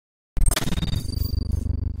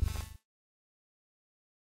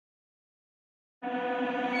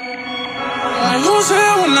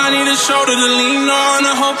when I need a shoulder to lean on.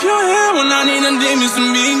 I hope you're here when I need the demons to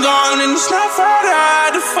be gone. And it's not fair that I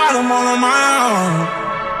had to fight them all on my own.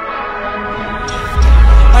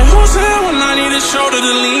 Like who's here when I need a shoulder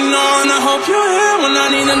to lean on? I hope you're here when I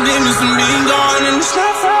need the demons to be gone. And it's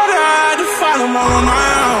not fair that I had to fight them all on my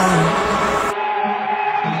own.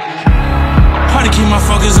 Hard to keep my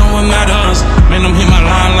focus on what matters. Man, I'm hit my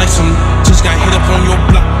line like some just got hit up on your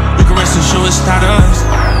block. You can rest assured it's not us.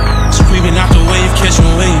 Screaming out the wave, catching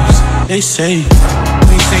waves. They say,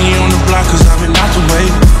 we ain't staying on the block cause I've been out the way.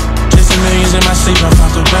 Chasing millions in my sleep, I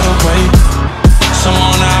found a better way. Someone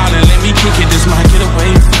on the island, let me kick it, this might get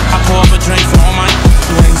away. I pour up a drink for all my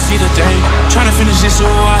who ain't see the day. Trying to finish this who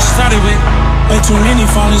I started with. Way too many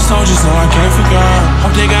fallen soldiers, no I can't figure out.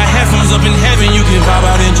 Hope they got headphones up in heaven, you can vibe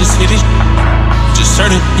out and just hit it. Just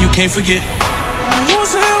certain, you can't forget.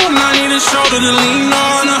 Who's here when I need a shoulder to lean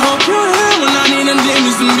on? I hope you're here when I need the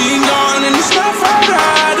demons to be gone. And it's not fair that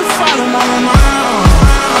I had to fight them all on my own.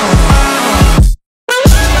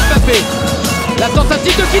 Mbappé, la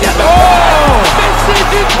tentative de Kylian Mbappé. Oh, mais c'est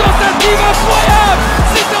une tentative incroyable.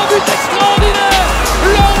 C'est un but extraordinaire.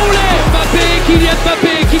 L'enroulé Mbappé, Kylian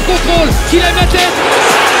Mbappé qui contrôle, qui lève la tête.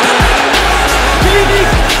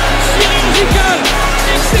 Clinique, chirurgical,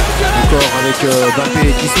 exceptionnel. Encore avec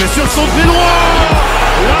Mbappé qui se met sur son pied droit.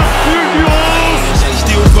 La fulgurance.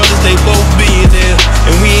 Still brothers, they both billionaires.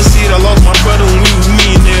 And we ain't see it, I lost my brother when we was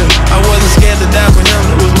millionaire. I wasn't scared to die for him,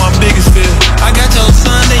 that was my biggest fear. I got your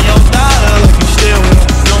son and your daughter like you still will.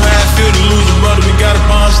 Know how I feel to lose a brother, we got a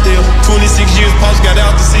bond still. 26 years, Pops got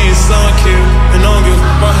out to see his son killed. And I don't give a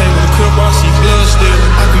fuck, hang with a clip, I see blood still.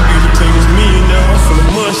 I can be the cleanest millionaire, I'm full of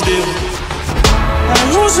mud still.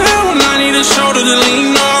 Who's here when I need a shoulder to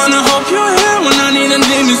lean on? I hope you're here when I need the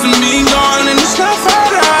demons to be gone. And it's not fair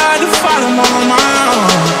that I had to fight them all on my own.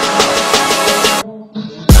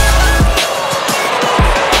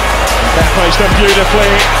 That placed them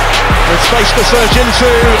beautifully. With space to surge into.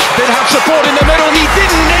 Did have support in the middle, he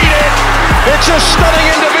didn't need it. It's a stunning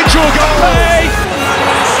individual goal.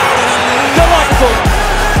 Delightful.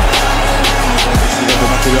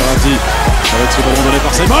 Avec ce ballon donné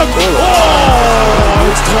par Simon.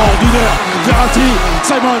 Oh, extraordinaire. Verratti,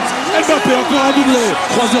 Simon, Mbappé, encore un doublé.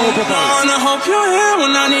 3-0 pour Paris. I hope you're here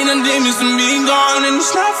when I need the demons to be gone. And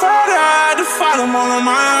it's not fair that I had to fight them all on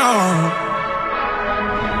my own.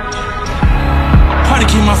 Hard to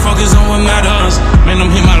keep my focus on what matters. Man,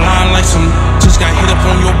 I'm hit my line like some just got hit up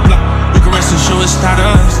on your block. You can rest assured it's not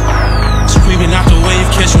us. Screaming out the wave,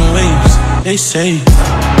 catching waves. They say,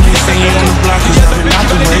 can't stay on the block cause I've been out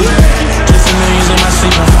the way. Chasing millions in my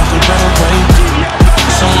sleep, I found a better way.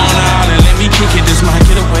 Someone on the island, let me kick it, this might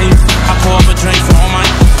get away. I pour up a drink for all my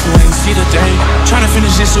who ain't see the day. Trying to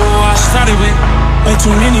finish this who I started with. Way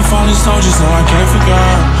too many fallen soldiers, no I can't figure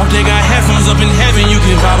out. Hope they got headphones up in heaven, you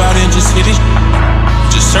can vibe out and just hit it.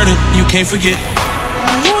 Just certain, you can't forget.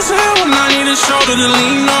 Who's here when I need a shoulder to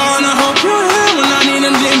lean on? I hope you're here when I need the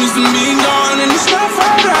demons to be gone. And it's not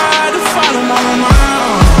fair that I had to fight them all on my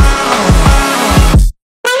own.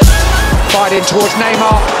 Fighting towards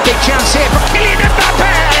Neymar. Big chance here for Kylian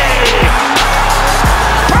Mbappé.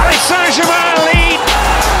 Paris Saint-Germain lead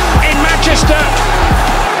in Manchester.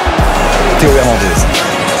 Théo Hernandez.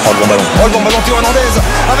 Oh le bon ballon. Oh le bon ballon Théo Hernandez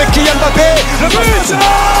avec Kylian Mbappé. Le but.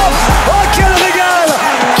 Oh quel régal.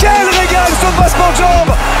 Quel régal ce passement de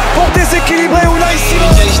jambe pour déséquilibrer Unai Simon.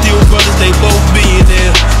 Still brothers, they both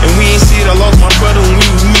billionaires. And we ain't see it, I lost my brother when we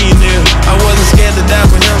was millionaire. I wasn't scared to die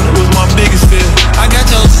for him, that was my biggest fear. I got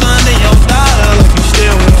your son and your daughter like you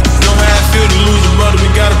still will. Know how I feel to lose a brother, we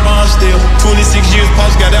got a bond still. 26 years,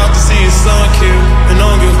 Pops got out to see his son killed. And I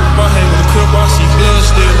don't give a fuck, hang with a clip, I see blood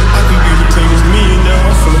still. I can be the cleanest millionaire,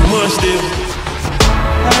 I'm full of mud still.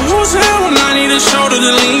 Who's here when I need a shoulder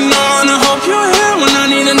to lean on? I hope you're here when I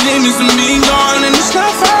need the demons to be gone. And it's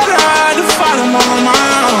not fair that I had to fight them all on my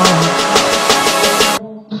own.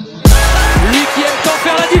 Lui qui aime tant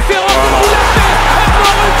faire la différence, il l'a fait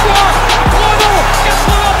encore une fois. Bravo,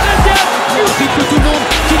 93e. Il rythme tout le monde.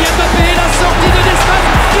 Kylian Mbappé, la sortie de l'espace.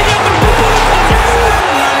 Kylian Mbappé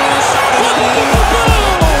pour le troisième but.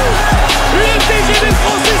 Le TGV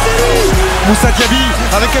français, c'est lui. Moussa Diaby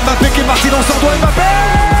avec Mbappé qui est parti dans son doigt. Mbappé.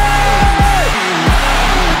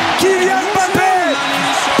 Kylian Mbappé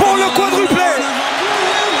pour le quadruplé.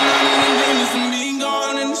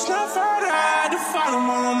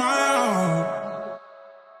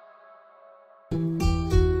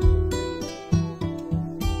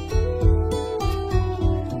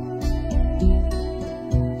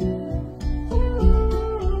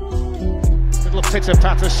 Little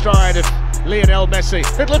pitter-patter stride of Lionel Messi.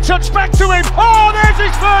 Little touch back to him. Oh, there's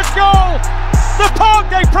his first goal. The Parc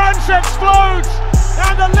des Princes explodes.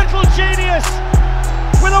 and a little genius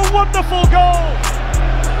with a wonderful goal.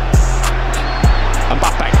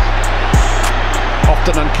 Mbappé,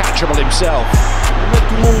 often uncatchable himself. Mettre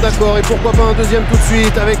tout le monde d'accord et pourquoi pas un deuxième tout de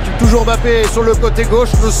suite avec toujours Mbappé sur le côté gauche,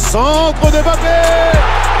 le centre de Mbappé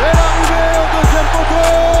et l'arrivée au deuxième poteau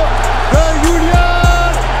de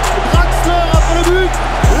Kylian Draxler après le but,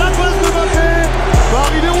 la passe de Mbappé va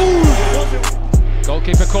arriver rouge.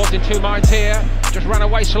 Goalkeeper caught in two minds here, just ran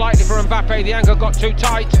away slightly for Mbappé, the angle got too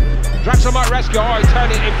tight. Draxler might rescue, oh he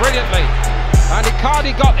turned it in brilliantly, and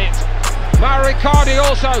Icardi got it. Mauro Icardi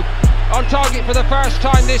also on target for the first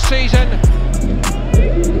time this season.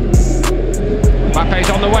 Mbappé's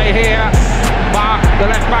on the way here, but the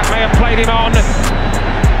left back may have played him on.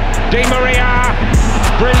 Di Maria,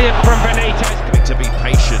 brilliant from Benitez. To be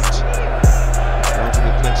patient, wanting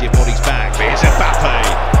with plenty of bodies back. Here's Mbappé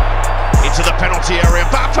into the penalty area.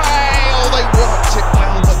 Mbappé, oh they worked it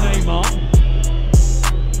well. Neymar.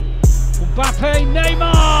 Mbappé,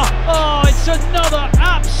 Neymar. Oh, it's another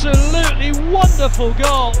absolutely wonderful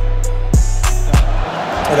goal.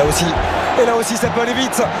 Et là aussi ça peut aller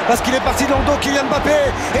vite parce qu'il est parti dans le dos Kylian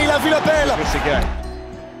Mbappé et il a vu l'appel.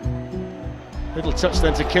 Little touch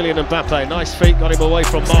then to Kylian Mbappé. Nice feet, got him away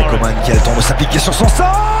from Mara. Coman qui a le temps de s'appliquer sur son centre.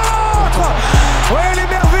 Ouais, elle est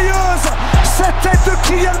merveilleuse. Cette tête de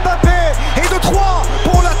Kylian Mbappé et de 3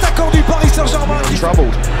 pour l'attaquant du Paris Saint-Germain.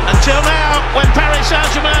 Troubled. Until now, when Paris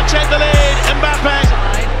Saint-Germain take the lead, Mbappé.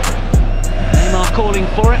 Neymar calling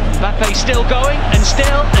for it. Mbappé still going and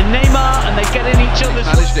still, and Neymar, and they get in each other's.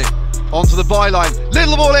 Managed it onto the byline.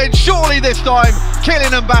 Little ball in, surely this time.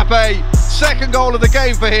 Kylian Mbappé, second goal of the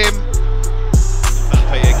game for him.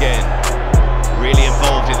 Mbappé again, really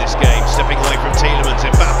involved in this game, stepping away from Tielemans.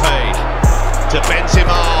 Mbappé to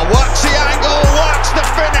Benzema, works the angle, works the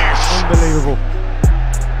finish. Unbelievable.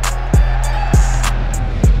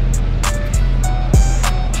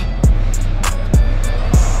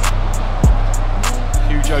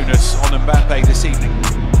 Huge onus on Mbappé this evening.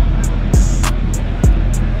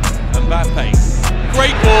 Mbappé,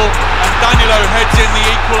 great ball, and Danilo heads in the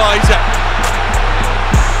equaliser.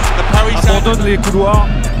 The Paris Abandonne les couloirs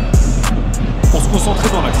pour se concentrer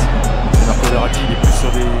dans l'axe. Marco Verratti il est plus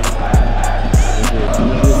sur des...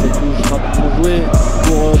 Cette touche rapidement jouée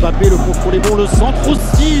pour Mbappé, le contrôle est bon, le centre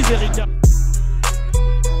aussi, Verica.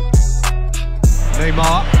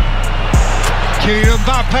 Neymar, Kylian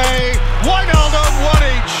Mbappé, Wijnaldum, one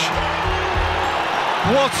each.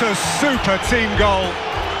 What a super team goal.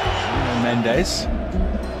 Mendes.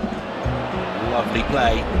 Lovely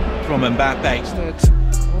play from Mbappé. Instead,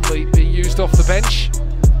 only being used off the bench.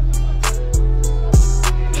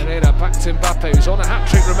 Pereira back to Mbappé, who's on a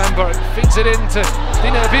hat-trick, remember, and feeds it into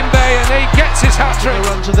Dino Bimbe, and he gets his hat-trick.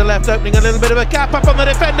 Run to the left, opening a little bit of a gap up on the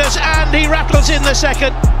defenders, and he rattles in the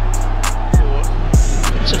second.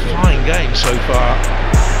 It's a fine game so far.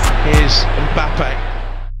 Here's Mbappé.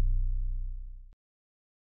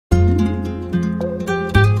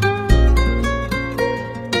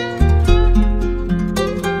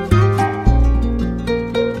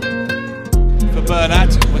 For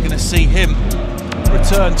Bernat, we're going to see him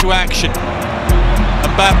return to action.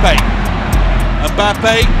 Mbappé.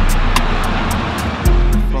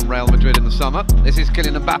 From Real Madrid in the summer. This is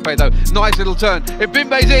Kylian Mbappé though. Nice little turn. If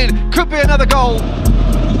Bimbe's in, could be another goal.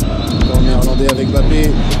 Le néerlandais avec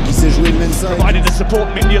Mbappé qui s'est joué le même side. Provided the support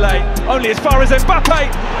Mignolet, only as far as Mbappé,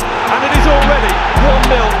 and it is already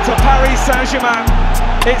 1-0 to Paris Saint-Germain.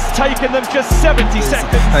 It's taken them just 70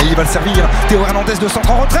 seconds. Il va le servir, Théo Hernandez de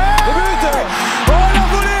centre en retrait. Le but. Oh la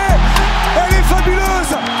volée. Elle est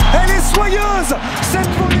fabuleuse. Elle est soyeuse. Cette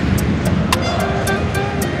volée.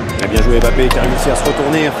 Il a bien joué Mbappé qui a réussi à se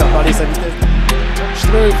retourner, à faire parler sa vitesse. Touch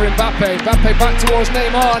through for Mbappé. Mbappé back towards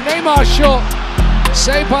Neymar. Neymar shot.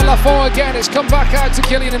 Saved by Lafont again. It's come back out to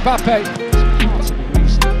Kylian Mbappé.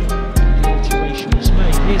 Alterations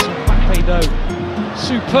made. Here's Mbappé though.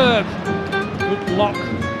 Superb. Good block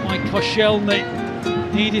by Koscielny.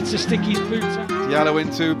 Needed to stick his boots out. Diallo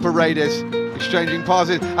into Paredes, exchanging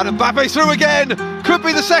passes, and Mbappé through again. Could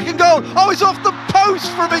be the second goal. Oh, it's off the post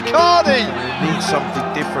from Icardi. Needs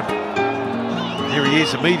something different. Here he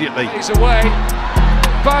is immediately. He's away,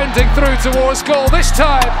 bounding through towards goal this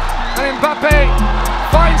time, and Mbappé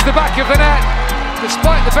finds the back of the net,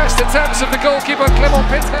 despite the best attempts of the goalkeeper Clement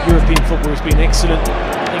Peter. European football has been excellent.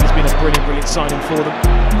 I think it's been a brilliant signing for them.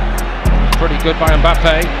 Pretty good by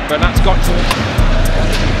Mbappé, but that's got to it.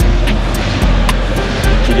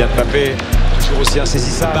 Kylian Mbappé, toujours aussi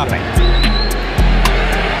insaisissable. Mbappé.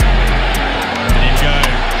 And in go.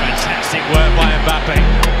 Fantastic work by Mbappé.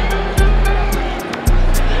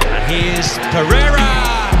 And here's Pereira.